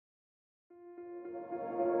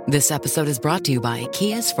This episode is brought to you by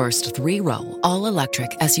Kia's first three-row, all-electric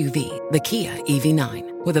SUV, the Kia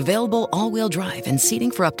EV9, with available all-wheel drive and seating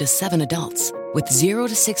for up to 7 adults, with 0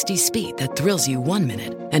 to 60 speed that thrills you 1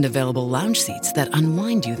 minute and available lounge seats that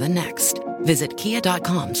unwind you the next. Visit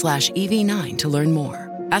kia.com/EV9 to learn more.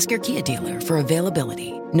 Ask your Kia dealer for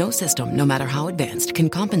availability. No system, no matter how advanced, can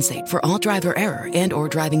compensate for all driver error and or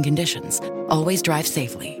driving conditions. Always drive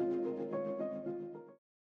safely.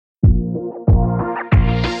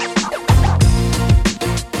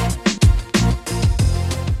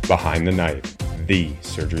 Behind the Knife, the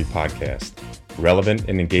surgery podcast. Relevant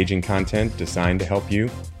and engaging content designed to help you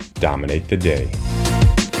dominate the day.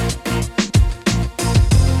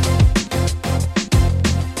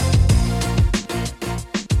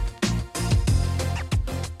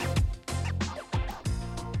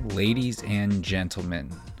 Ladies and gentlemen,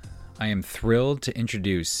 I am thrilled to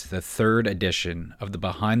introduce the third edition of the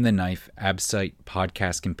Behind the Knife AbSite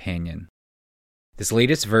podcast companion. This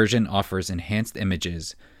latest version offers enhanced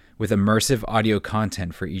images with immersive audio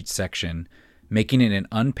content for each section, making it an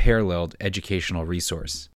unparalleled educational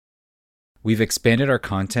resource. We've expanded our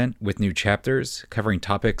content with new chapters covering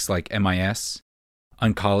topics like MIS,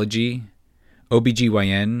 oncology,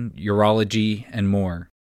 OBGYN, urology, and more.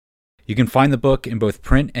 You can find the book in both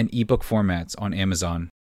print and ebook formats on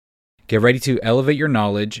Amazon. Get ready to elevate your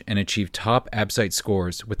knowledge and achieve top AbSite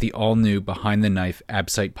scores with the all-new Behind the Knife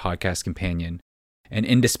AbSite podcast companion, an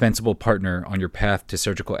indispensable partner on your path to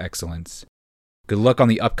surgical excellence. Good luck on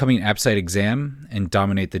the upcoming AbSite exam and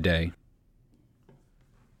dominate the day.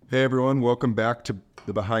 Hey everyone, welcome back to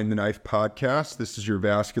the Behind the Knife podcast. This is your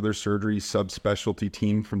vascular surgery subspecialty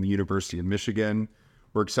team from the University of Michigan.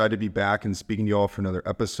 We're excited to be back and speaking to you all for another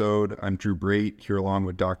episode. I'm Drew Brait, here along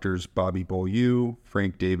with doctors Bobby Beaulieu,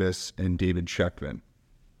 Frank Davis, and David Schechtman.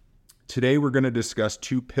 Today we're going to discuss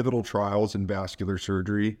two pivotal trials in vascular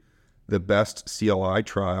surgery, the BEST-CLI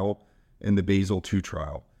trial and the BASIL-2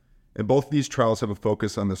 trial. And both of these trials have a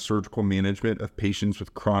focus on the surgical management of patients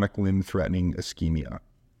with chronic limb-threatening ischemia.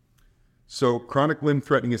 So chronic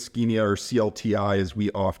limb-threatening ischemia, or CLTI as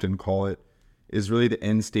we often call it, is really the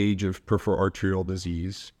end stage of peripheral arterial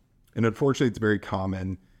disease. And unfortunately, it's very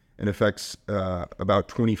common and affects about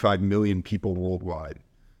 25 million people worldwide.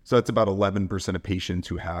 So that's about 11% of patients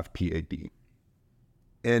who have PAD.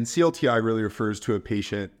 And CLTI really refers to a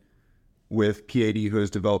patient with PAD who has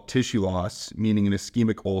developed tissue loss, meaning an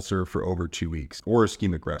ischemic ulcer for over 2 weeks, or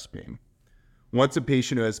ischemic rest pain. Once a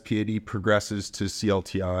patient who has PAD progresses to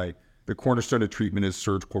CLTI, the cornerstone of treatment is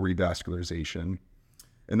surgical revascularization.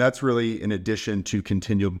 And that's really in addition to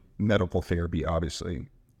continued medical therapy, obviously.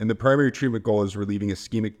 And the primary treatment goal is relieving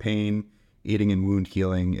ischemic pain, aiding in wound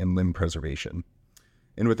healing, and limb preservation.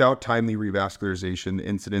 And without timely revascularization, the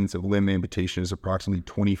incidence of limb amputation is approximately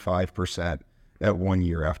 25% at 1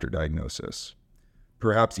 year after diagnosis.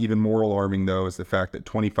 Perhaps even more alarming, though, is the fact that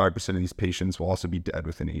 25% of these patients will also be dead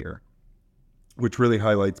within a year, which really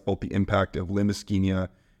highlights both the impact of limb ischemia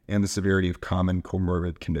and the severity of common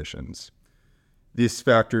comorbid conditions. These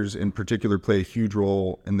factors in particular play a huge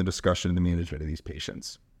role in the discussion and the management of these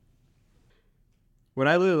patients. What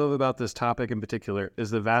I really love about this topic in particular is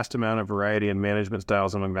the vast amount of variety in management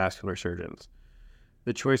styles among vascular surgeons.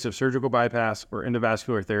 The choice of surgical bypass or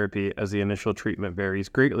endovascular therapy as the initial treatment varies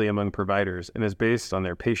greatly among providers and is based on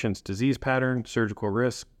their patient's disease pattern, surgical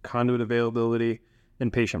risk, conduit availability,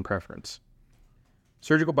 and patient preference.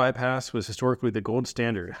 Surgical bypass was historically the gold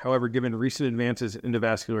standard. However, given recent advances in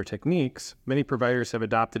endovascular techniques, many providers have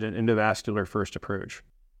adopted an endovascular first approach.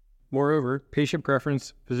 Moreover, patient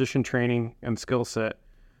preference, physician training, and skill set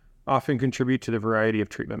often contribute to the variety of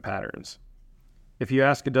treatment patterns. If you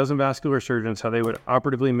ask a dozen vascular surgeons how they would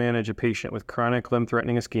operatively manage a patient with chronic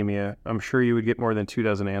limb-threatening ischemia, I'm sure you would get more than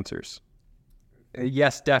 24 answers.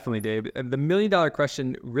 Yes, definitely, Dave. The million-dollar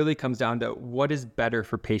question really comes down to what is better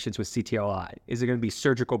for patients with CTLI? Is it going to be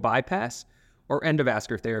surgical bypass or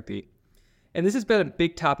endovascular therapy? And this has been a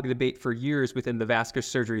big topic of debate for years within the vascular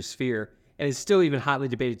surgery sphere and is still even hotly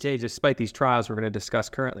debated today despite these trials we're going to discuss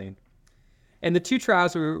currently. And the two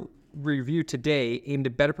trials we review today aim to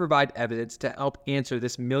better provide evidence to help answer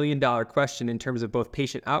this million-dollar question in terms of both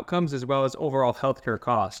patient outcomes as well as overall healthcare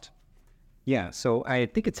cost. Yeah, so I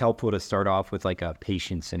think it's helpful to start off with like a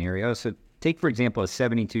patient scenario. So take, for example, a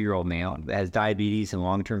 72-year-old male that has diabetes and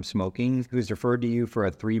long-term smoking who's referred to you for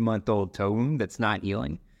a 3-month-old toe wound that's not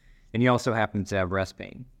healing. And he also happens to have rest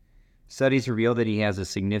pain. Studies reveal that he has a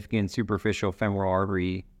significant superficial femoral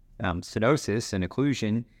artery stenosis and occlusion,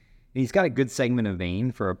 and he's got a good segment of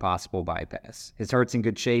vein for a possible bypass. His heart's in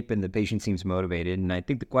good shape and the patient seems motivated, and I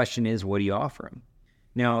think the question is, what do you offer him?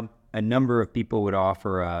 Now, a number of people would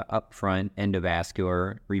offer a upfront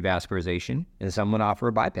endovascular revascularization, and some would offer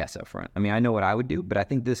a bypass upfront. I mean, I know what I would do, but I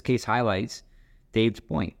think this case highlights Dave's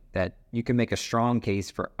point that you can make a strong case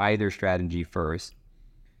for either strategy first.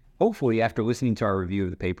 Hopefully, after listening to our review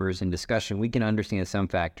of the papers and discussion, we can understand some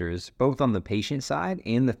factors, both on the patient side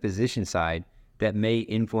and the physician side, that may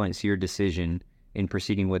influence your decision in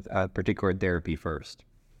proceeding with a particular therapy first.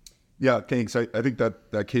 Yeah, thanks. I think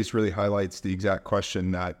that case really highlights the exact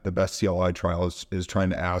question that the BEST-CLI trial is trying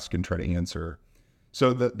to ask and try to answer.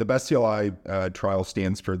 So the BEST-CLI trial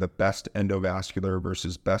stands for the best endovascular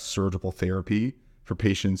versus best surgical therapy for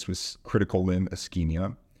patients with critical limb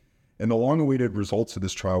ischemia. And the long-awaited results of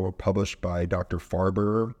this trial were published by Dr.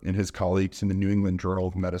 Farber and his colleagues in the New England Journal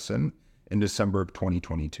of Medicine in December of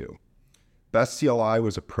 2022. BEST-CLI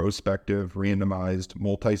was a prospective, randomized,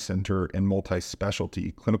 multi-center, and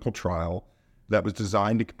multi-specialty clinical trial that was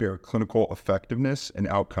designed to compare clinical effectiveness and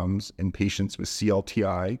outcomes in patients with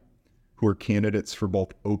CLTI who are candidates for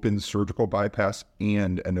both open surgical bypass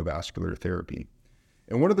and endovascular therapy.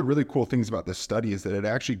 And one of the really cool things about this study is that it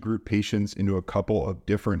actually grouped patients into a couple of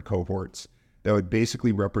different cohorts that would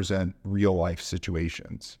basically represent real-life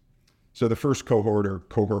situations. So the first cohort, or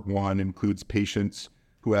cohort 1, includes patients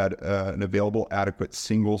who had an available adequate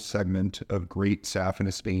single segment of great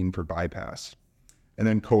saphenous vein for bypass. And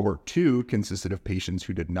then cohort 2 consisted of patients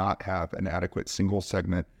who did not have an adequate single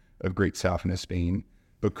segment of great saphenous vein,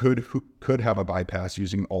 but could have a bypass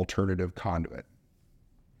using an alternative conduit.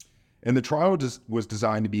 And the trial was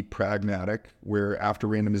designed to be pragmatic, where after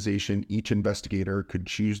randomization, each investigator could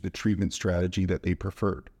choose the treatment strategy that they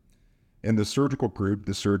preferred. In the surgical group,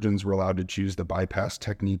 the surgeons were allowed to choose the bypass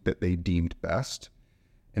technique that they deemed best.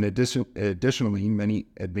 And additionally, many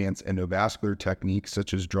advanced endovascular techniques,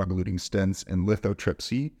 such as drug-eluting stents and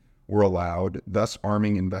lithotripsy, were allowed, thus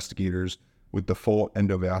arming investigators with the full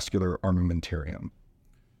endovascular armamentarium.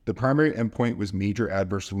 The primary endpoint was major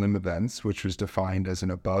adverse limb events, which was defined as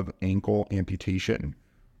an above-ankle amputation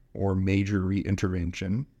or major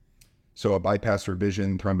reintervention. So a bypass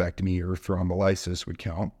revision, thrombectomy, or thrombolysis would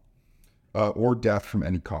count, or death from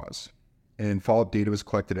any cause. And follow-up data was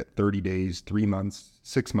collected at 30 days, 3 months,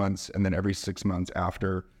 6 months, and then every 6 months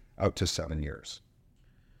after, out to 7 years.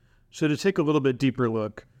 So to take a little bit deeper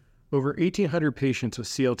look, over 1,800 patients with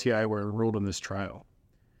CLTI were enrolled in this trial.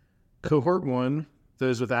 Cohort 1,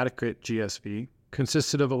 those with adequate GSV,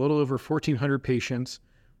 consisted of a little over 1,400 patients,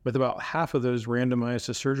 with about half of those randomized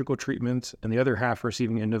to surgical treatments and the other half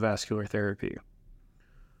receiving endovascular therapy.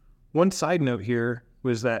 One side note here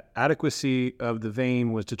was that adequacy of the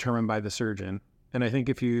vein was determined by the surgeon. And I think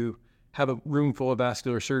if you have a room full of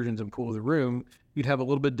vascular surgeons and pool the room, you'd have a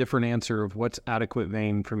little bit different answer of what's adequate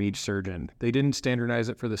vein from each surgeon. They didn't standardize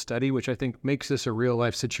it for the study, which I think makes this a real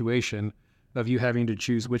life situation of you having to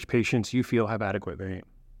choose which patients you feel have adequate vein.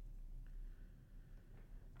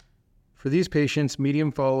 For these patients,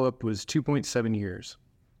 median follow-up was 2.7 years.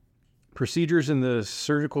 Procedures in the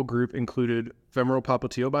surgical group included femoral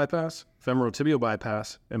popliteal bypass, femoral tibial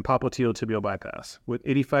bypass, and popliteal tibial bypass, with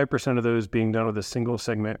 85% of those being done with a single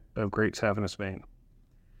segment of great saphenous vein.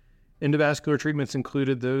 Endovascular treatments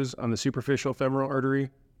included those on the superficial femoral artery,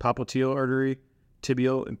 popliteal artery,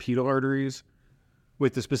 tibial and pedal arteries,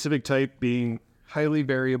 with the specific type being highly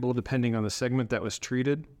variable depending on the segment that was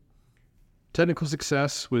treated. Technical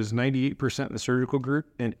success was 98% in the surgical group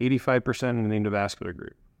and 85% in the endovascular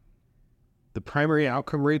group. The primary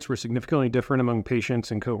outcome rates were significantly different among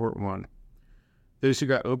patients in cohort 1. Those who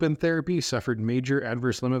got open therapy suffered major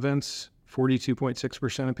adverse limb events,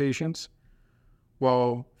 42.6% of patients,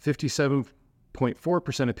 while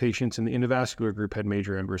 57.4% of patients in the endovascular group had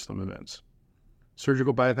major adverse limb events.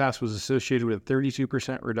 Surgical bypass was associated with a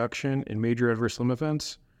 32% reduction in major adverse limb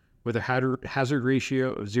events, with a hazard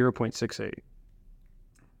ratio of 0.68.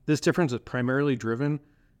 This difference is primarily driven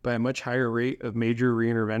by a much higher rate of major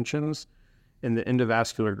reinterventions in the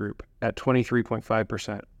endovascular group at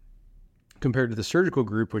 23.5%, compared to the surgical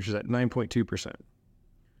group, which is at 9.2%.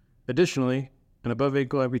 Additionally, an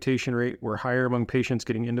above-ankle amputation rate were higher among patients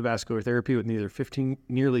getting endovascular therapy, with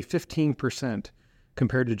nearly 15%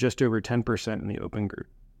 compared to just over 10% in the open group.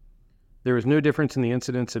 There was no difference in the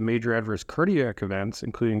incidence of major adverse cardiac events,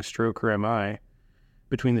 including stroke or MI,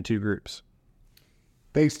 between the two groups.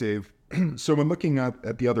 Thanks, Dave. So when looking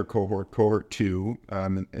at the other cohort, cohort 2,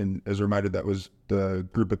 and as a reminder, that was the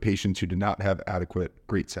group of patients who did not have adequate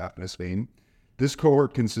great saphenous vein. This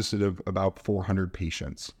cohort consisted of about 400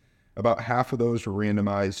 patients. About half of those were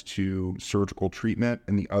randomized to surgical treatment,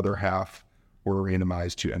 and the other half were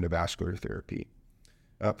randomized to endovascular therapy.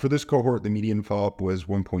 For this cohort, the median follow-up was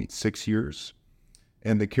 1.6 years.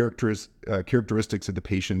 and the characteristics of the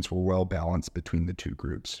patients were well balanced between the two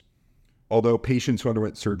groups, although patients who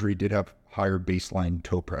underwent surgery did have higher baseline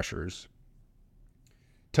toe pressures.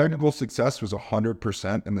 Technical success was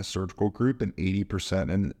 100% in the surgical group and 80%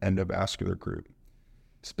 in the endovascular group.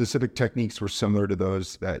 Specific techniques were similar to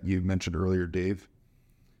those that you mentioned earlier, Dave.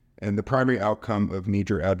 And the primary outcome of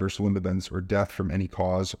major adverse limb events or death from any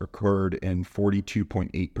cause occurred in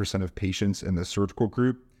 42.8% of patients in the surgical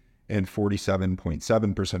group and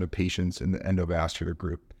 47.7% of patients in the endovascular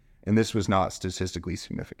group. And this was not statistically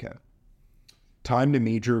significant. Time to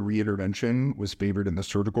major reintervention was favored in the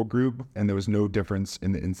surgical group, and there was no difference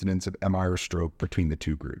in the incidence of MI or stroke between the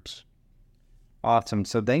two groups. Awesome.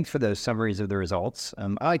 So thanks for those summaries of the results.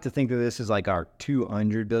 I like to think of this as like our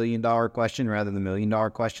 $200 billion question rather than the $1 million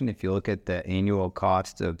question if you look at the annual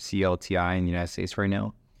cost of CLTI in the United States right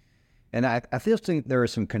now. And I feel think there are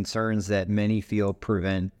some concerns that many feel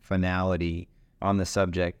prevent finality on the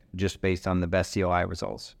subject just based on the BEST-CLI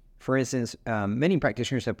results. For instance, many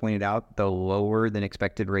practitioners have pointed out the lower than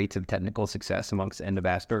expected rates of technical success amongst the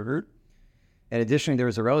endovascular group. And additionally, there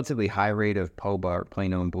was a relatively high rate of POBA, or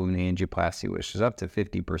plano and balloon angioplasty, which is up to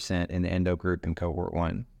 50% in the endo group in cohort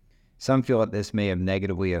 1. Some feel that this may have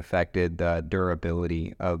negatively affected the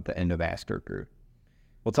durability of the endovascular group.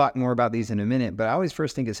 We'll talk more about these in a minute, but I always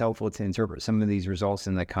first think it's helpful to interpret some of these results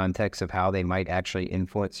in the context of how they might actually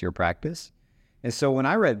influence your practice. And so when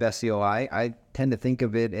I read BEST-CLI, I tend to think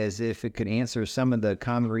of it as if it could answer some of the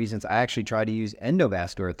common reasons I actually try to use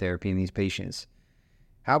endovascular therapy in these patients.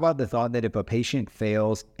 How about the thought that if a patient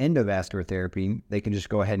fails endovascular therapy, they can just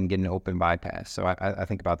go ahead and get an open bypass? So I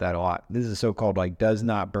think about that a lot. This is a so-called does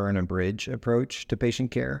not burn a bridge approach to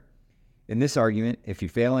patient care. In this argument, if you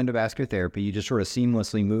fail endovascular therapy, you just sort of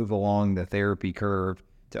seamlessly move along the therapy curve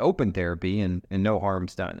to open therapy and no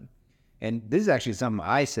harm's done. And this is actually something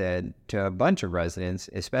I said to a bunch of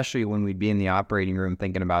residents, especially when we'd be in the operating room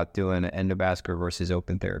thinking about doing an endovascular versus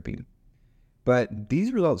open therapy. But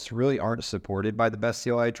these results really aren't supported by the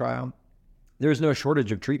BEST-CLI trial. There's no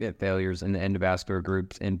shortage of treatment failures in the endovascular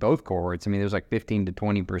groups in both cohorts. I mean, there's 15 to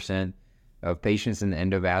 20% of patients in the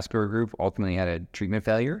endovascular group ultimately had a treatment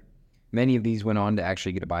failure. Many of these went on to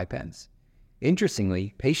actually get a bypass.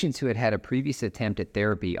 Interestingly, patients who had had a previous attempt at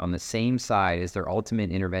therapy on the same side as their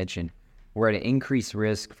ultimate intervention were at an increased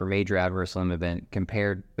risk for major adverse limb event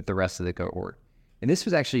compared with the rest of the cohort. And this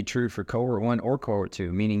was actually true for cohort 1 or cohort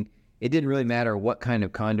 2, meaning it didn't really matter what kind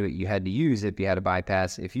of conduit you had to use if you had a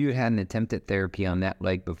bypass. If you had an attempt at therapy on that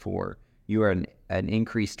leg before, you were at an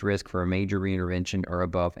increased risk for a major reintervention or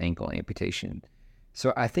above ankle amputation.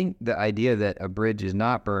 So I think the idea that a bridge is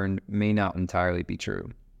not burned may not entirely be true.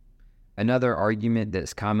 Another argument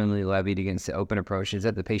that's commonly levied against the open approach is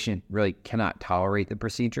that the patient really cannot tolerate the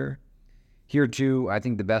procedure. Here too, I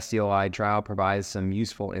think the BEST-CLI trial provides some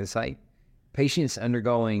useful insight. Patients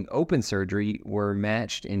undergoing open surgery were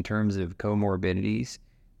matched in terms of comorbidities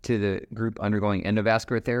to the group undergoing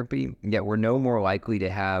endovascular therapy, yet were no more likely to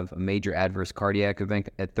have a major adverse cardiac event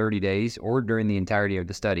at 30 days or during the entirety of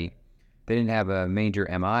the study. They didn't have a major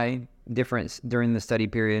MI difference during the study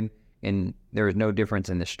period, and there was no difference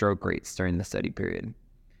in the stroke rates during the study period.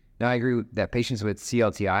 Now, I agree that patients with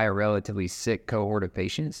CLTI are a relatively sick cohort of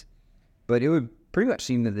patients, but it would pretty much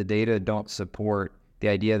seem that the data don't support the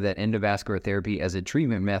idea that endovascular therapy as a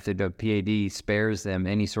treatment method of PAD spares them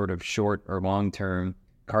any sort of short or long-term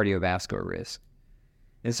cardiovascular risk.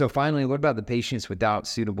 And so finally, what about the patients without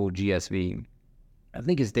suitable GSV? I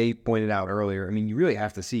think as Dave pointed out earlier, I mean, you really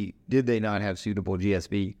have to see, did they not have suitable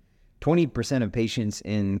GSV? 20% of patients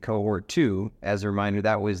in cohort 2, as a reminder,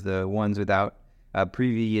 that was the ones without a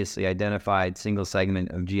previously identified single segment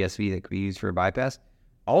of GSV that could be used for a bypass,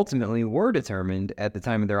 ultimately were determined at the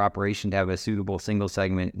time of their operation to have a suitable single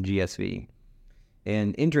segment GSV.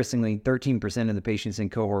 And interestingly, 13% of the patients in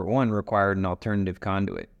cohort 1 required an alternative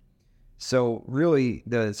conduit. So really,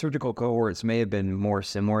 the surgical cohorts may have been more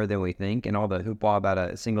similar than we think, and all the hoopla about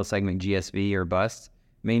a single segment GSV or bust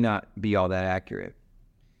may not be all that accurate.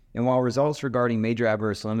 And while results regarding major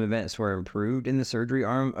adverse limb events were improved in the surgery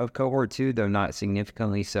arm of cohort 2, though not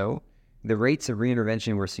significantly so, the rates of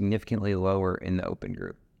reintervention were significantly lower in the open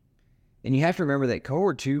group. And you have to remember that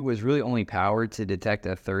cohort 2 was really only powered to detect a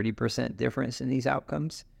 30% difference in these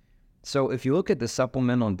outcomes. So if you look at the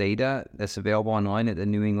supplemental data that's available online at the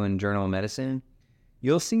New England Journal of Medicine,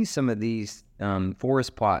 you'll see some of these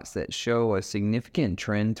forest plots that show a significant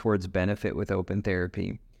trend towards benefit with open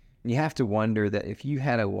therapy. And you have to wonder that if you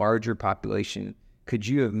had a larger population, could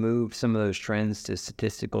you have moved some of those trends to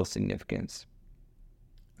statistical significance?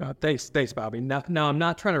 Thanks, Bobby. Now, I'm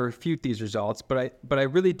not trying to refute these results, but I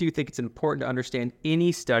really do think it's important to understand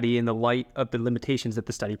any study in the light of the limitations that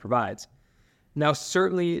the study provides. Now,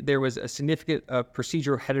 certainly there was a significant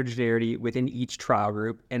procedural heterogeneity within each trial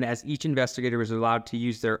group, and as each investigator was allowed to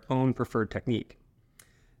use their own preferred technique.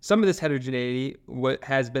 Some of this heterogeneity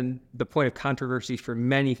has been the point of controversy for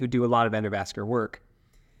many who do a lot of endovascular work.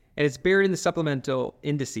 And it's buried in the supplemental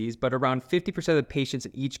indices, but around 50% of the patients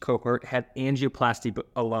in each cohort had angioplasty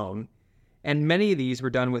alone. And many of these were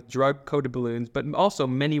done with drug-coated balloons, but also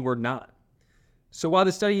many were not. So while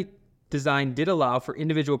the study design did allow for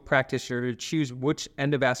individual practitioners to choose which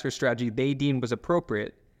endovascular strategy they deemed was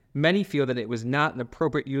appropriate, many feel that it was not an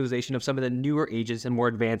appropriate utilization of some of the newer agents and more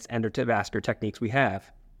advanced endovascular techniques we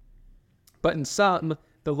have. But in some,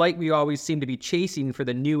 the light we always seem to be chasing for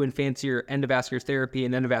the new and fancier endovascular therapy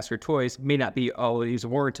and endovascular toys may not be always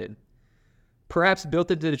warranted. Perhaps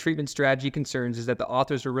built into the treatment strategy concerns is that the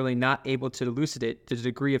authors were really not able to elucidate the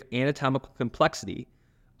degree of anatomical complexity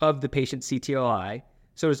of the patient's CTLI,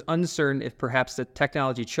 so it is uncertain if perhaps the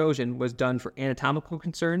technology chosen was done for anatomical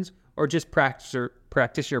concerns or just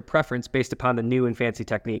practitioner preference based upon the new and fancy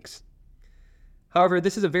techniques. However,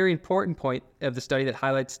 this is a very important point of the study that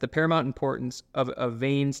highlights the paramount importance of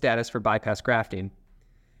vein status for bypass grafting.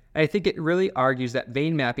 And I think it really argues that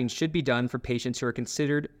vein mapping should be done for patients who are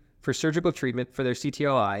considered for surgical treatment for their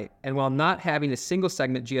CTLI, and while not having a single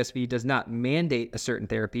segment GSV does not mandate a certain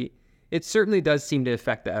therapy, it certainly does seem to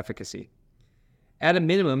affect the efficacy. At a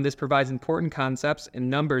minimum, this provides important concepts and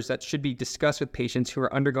numbers that should be discussed with patients who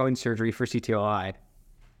are undergoing surgery for CTLI.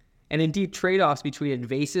 And indeed, trade-offs between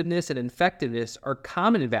invasiveness and effectiveness are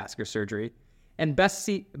common in vascular surgery, and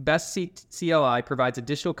BEST-CLI provides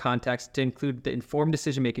additional context to include the informed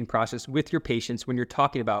decision-making process with your patients when you're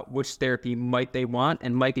talking about which therapy might they want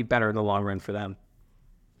and might be better in the long run for them.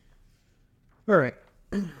 All right.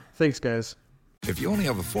 Thanks, guys. If you only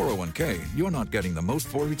have a 401k, you're not getting the most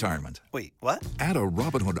for retirement. Wait, what? Add a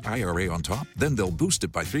Robinhood IRA on top, then they'll boost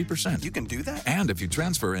it by 3%. You can do that? And if you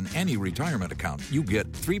transfer in any retirement account, you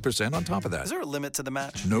get 3% on top of that. Is there a limit to the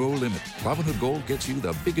match? No limit. Robinhood Gold gets you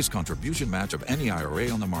the biggest contribution match of any IRA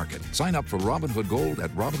on the market. Sign up for Robinhood Gold at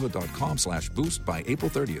Robinhood.com/boost by April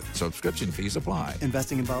 30th. Subscription fees apply.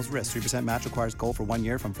 Investing involves risk. 3% match requires gold for 1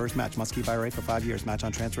 year from first match. Must keep IRA for 5 years. Match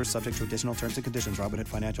on transfers subject to additional terms and conditions. Robinhood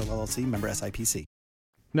Financial LLC, member SIPC.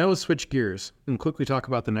 Now let's switch gears and quickly talk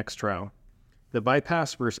about the next trial, the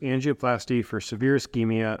bypass versus angioplasty for severe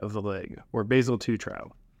ischemia of the leg, or BASIL-2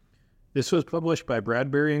 trial. This was published by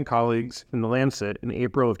Bradbury and colleagues in The Lancet in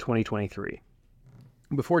April of 2023.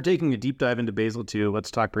 Before taking a deep dive into BASIL-2,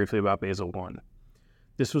 let's talk briefly about BASIL-1.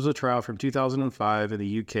 This was a trial from 2005 in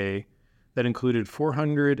the UK that included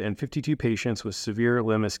 452 patients with severe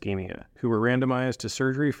limb ischemia who were randomized to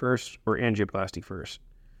surgery first or angioplasty first.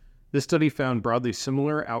 This study found broadly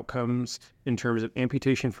similar outcomes in terms of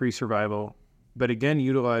amputation-free survival, but again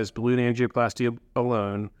utilized balloon angioplasty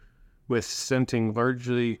alone, with stenting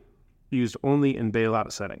largely used only in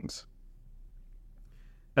bailout settings.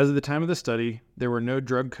 As of the time of the study, there were no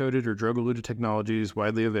drug-coated or drug-eluted technologies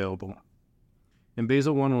widely available. In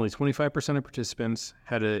BASIL-1, only 25% of participants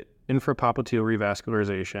had an infrapopliteal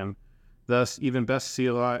revascularization. Thus, even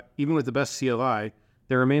with the BEST-CLI,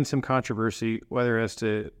 there remains some controversy whether as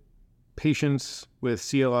to patients with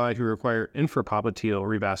CLI who require infrapopliteal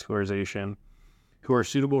revascularization who are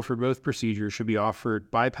suitable for both procedures should be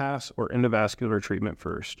offered bypass or endovascular treatment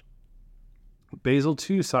first.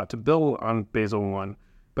 BASIL-2 sought to build on BASIL-1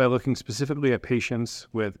 by looking specifically at patients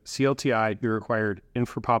with CLTI who required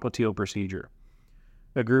infrapopliteal procedure,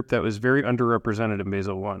 a group that was very underrepresented in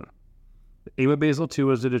BASIL-1. The aim of BASIL-2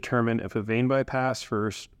 was to determine if a vein bypass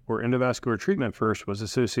first or endovascular treatment first was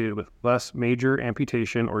associated with less major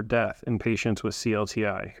amputation or death in patients with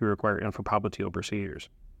CLTI who require infrapopliteal procedures.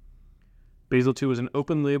 BASIL-2 was an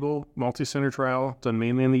open-label, multi-center trial done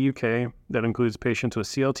mainly in the UK that includes patients with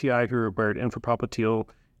CLTI who required infrapopliteal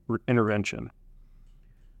intervention.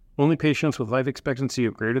 Only patients with life expectancy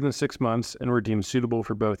of greater than 6 months and were deemed suitable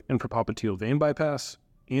for both infrapopliteal vein bypass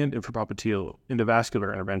and infrapopliteal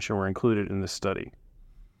endovascular intervention were included in this study.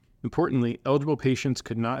 Importantly, eligible patients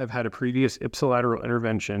could not have had a previous ipsilateral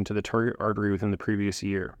intervention to the target artery within the previous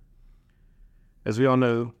year. As we all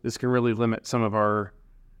know, this can really limit some of our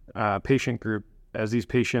patient group, as these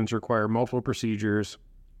patients require multiple procedures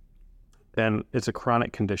and it's a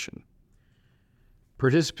chronic condition.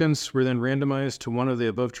 Participants were then randomized to one of the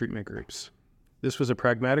above treatment groups. This was a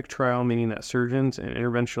pragmatic trial, meaning that surgeons and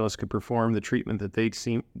interventionalists could perform the treatment that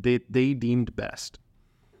they deemed best.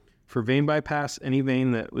 For vein bypass, any vein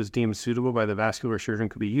that was deemed suitable by the vascular surgeon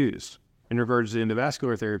could be used. In regards to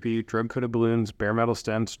endovascular therapy, drug-coated balloons, bare metal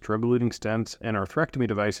stents, drug-eluting stents, and arthrectomy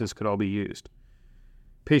devices could all be used.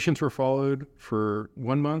 Patients were followed for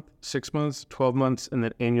 1 month, 6 months, 12 months, and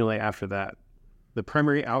then annually after that. The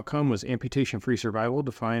primary outcome was amputation-free survival,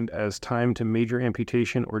 defined as time to major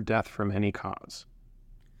amputation or death from any cause.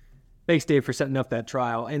 Thanks, Dave, for setting up that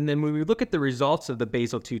trial. And then when we look at the results of the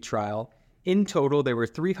BASIL-2 trial, in total, there were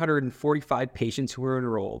 345 patients who were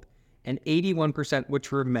enrolled, and 81% which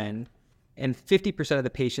were men, and 50% of the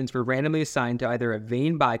patients were randomly assigned to either a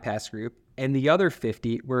vein bypass group, and the other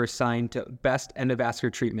 50 were assigned to best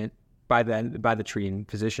endovascular treatment by the treating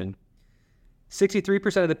physician.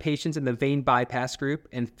 63% of the patients in the vein bypass group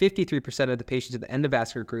and 53% of the patients in the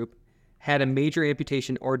endovascular group had a major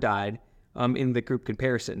amputation or died in the group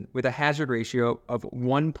comparison, with a hazard ratio of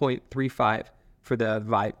 1.35 for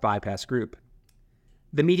the bypass group.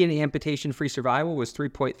 The median amputation-free survival was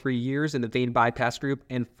 3.3 years in the vein bypass group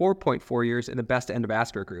and 4.4 years in the best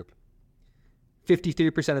endovascular group.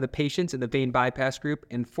 53% of the patients in the vein bypass group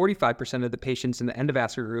and 45% of the patients in the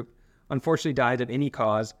endovascular group unfortunately died of any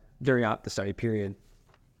cause throughout the study period.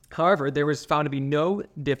 However, there was found to be no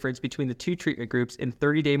difference between the two treatment groups in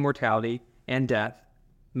 30-day mortality and death,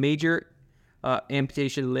 major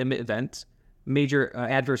amputation limb events, major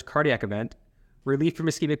adverse cardiac event, relief from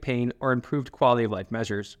ischemic pain, or improved quality of life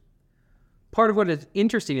measures. Part of what is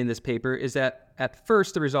interesting in this paper is that at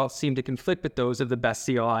first the results seem to conflict with those of the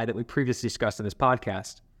BEST-CLI that we previously discussed in this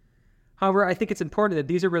podcast. However, I think it's important that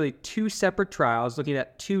these are really two separate trials looking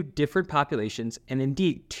at two different populations and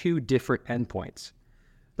indeed two different endpoints.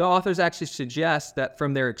 The authors actually suggest that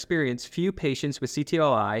from their experience, few patients with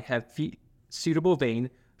CTLI have suitable vein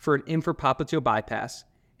for an infrapopliteal bypass,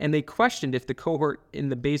 and they questioned if the cohort in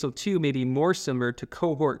the BASIL-2 may be more similar to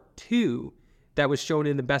cohort 2 that was shown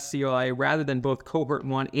in the BEST-CLI rather than both cohort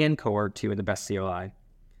 1 and cohort 2 in the BEST-CLI.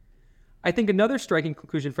 I think another striking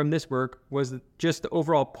conclusion from this work was just the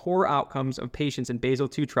overall poor outcomes of patients in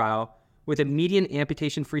BASIL-2 trial with a median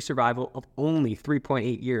amputation-free survival of only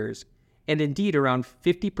 3.8 years, and indeed around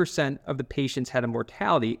 50% of the patients had a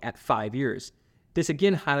mortality at 5 years. This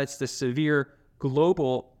again highlights the severe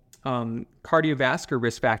global cardiovascular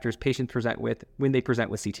risk factors patients present with when they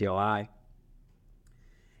present with CTLI.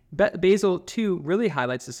 BASIL-2 really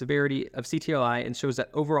highlights the severity of CTLI and shows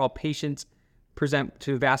that overall patients present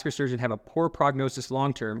to a vascular surgeon have a poor prognosis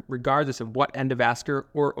long-term, regardless of what endovascular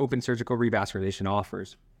or open surgical revascularization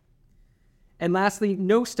offers. And lastly,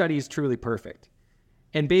 no study is truly perfect,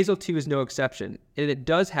 and BASIL-2 is no exception, and it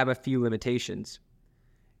does have a few limitations.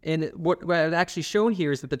 And what I've actually shown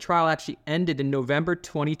here is that the trial actually ended in November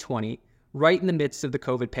 2020, right in the midst of the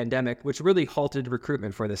COVID pandemic, which really halted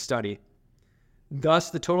recruitment for this study. Thus,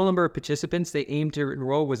 the total number of participants they aimed to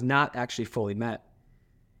enroll was not actually fully met.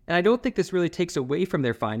 And I don't think this really takes away from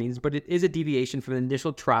their findings, but it is a deviation from the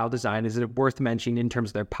initial trial design, is it worth mentioning in terms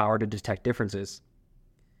of their power to detect differences.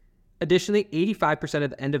 Additionally, 85% of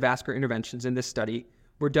the endovascular interventions in this study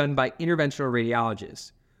were done by interventional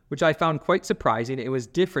radiologists, which I found quite surprising. It was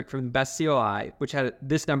different from the BEST-CLI, which had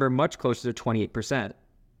this number much closer to 28%.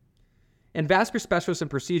 And vascular specialists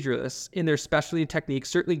and proceduralists in their specialty and techniques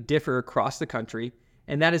certainly differ across the country,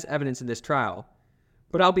 and that is evidence in this trial.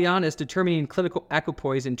 But I'll be honest, determining clinical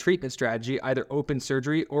equipoise and treatment strategy, either open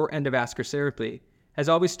surgery or endovascular therapy, has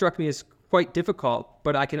always struck me as quite difficult,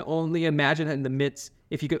 but I can only imagine in the midst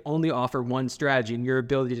if you could only offer one strategy and your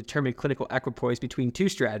ability to determine clinical equipoise between two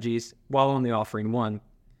strategies while only offering one.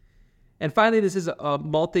 And finally, this is a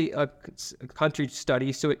multi-country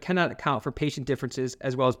study, so it cannot account for patient differences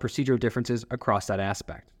as well as procedural differences across that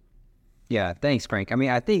aspect. Yeah, thanks, Frank. I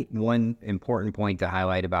mean, I think one important point to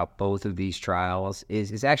highlight about both of these trials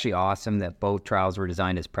is it's actually awesome that both trials were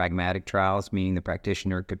designed as pragmatic trials, meaning the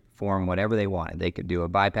practitioner could perform whatever they wanted. They could do a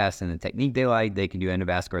bypass in the technique they liked. They could do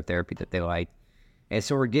endovascular therapy that they liked. And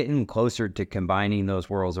so we're getting closer to combining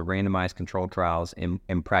those worlds of randomized controlled trials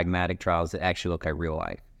and pragmatic trials that actually look at real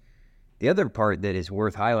life. The other part that is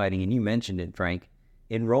worth highlighting, and you mentioned it, Frank,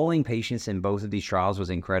 enrolling patients in both of these trials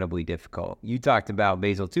was incredibly difficult. You talked about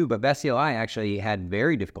BASIL-2, but BEST-CLI actually had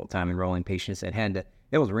very difficult time enrolling patients that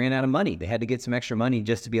ran out of money. They had to get some extra money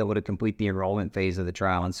just to be able to complete the enrollment phase of the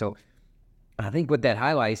trial. And so I think what that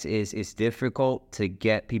highlights is it's difficult to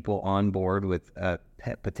get people on board with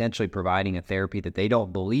potentially providing a therapy that they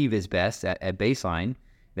don't believe is best at baseline.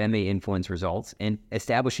 That may influence results. And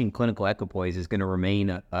establishing clinical equipoise is going to remain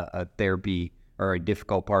a therapy or a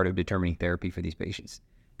difficult part of determining therapy for these patients.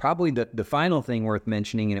 Probably the final thing worth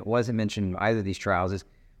mentioning, and it wasn't mentioned in either of these trials, is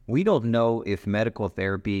we don't know if medical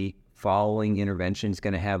therapy following intervention is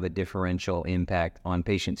going to have a differential impact on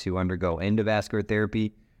patients who undergo endovascular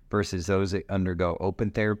therapy versus those that undergo open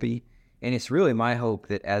therapy. And it's really my hope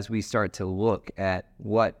that as we start to look at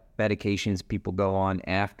what medications people go on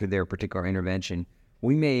after their particular intervention,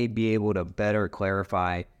 we may be able to better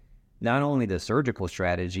clarify not only the surgical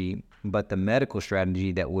strategy, but the medical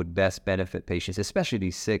strategy that would best benefit patients, especially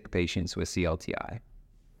these sick patients with CLTI.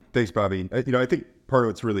 Thanks, Bobby. I think part of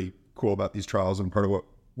what's really cool about these trials and part of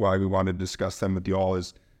why we wanted to discuss them with you all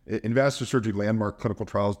is in vascular surgery, landmark clinical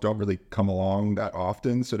trials don't really come along that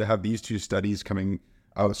often. So to have these two studies coming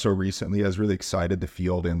out so recently has really excited the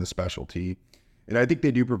field and the specialty. And I think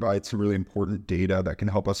they do provide some really important data that can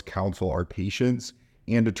help us counsel our patients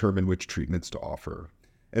and determine which treatments to offer.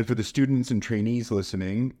 And for the students and trainees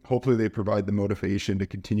listening, hopefully they provide the motivation to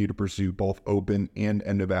continue to pursue both open and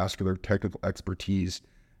endovascular technical expertise,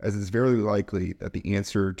 as it's very likely that the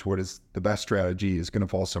answer to what is the best strategy is going to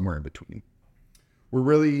fall somewhere in between. We're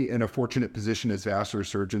really in a fortunate position as vascular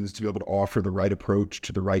surgeons to be able to offer the right approach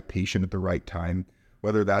to the right patient at the right time,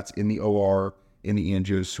 whether that's in the OR, in the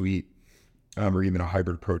angio suite, or even a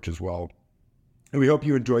hybrid approach as well. And we hope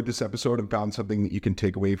you enjoyed this episode and found something that you can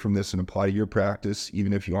take away from this and apply to your practice,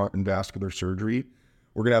 even if you aren't in vascular surgery.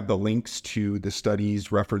 We're going to have the links to the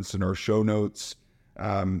studies referenced in our show notes.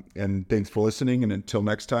 And thanks for listening. And until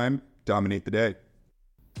next time, dominate the day.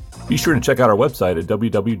 Be sure to check out our website at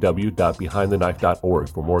www.behindtheknife.org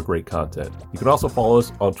for more great content. You can also follow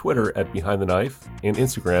us on Twitter at Behind the Knife and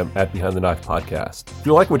Instagram at Behind the Knife Podcast. If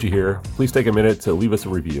you like what you hear, please take a minute to leave us a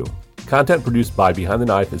review. Content produced by Behind the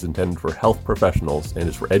Knife is intended for health professionals and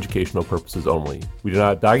is for educational purposes only. We do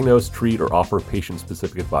not diagnose, treat, or offer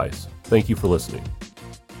patient-specific advice. Thank you for listening.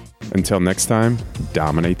 Until next time,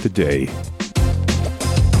 dominate the day.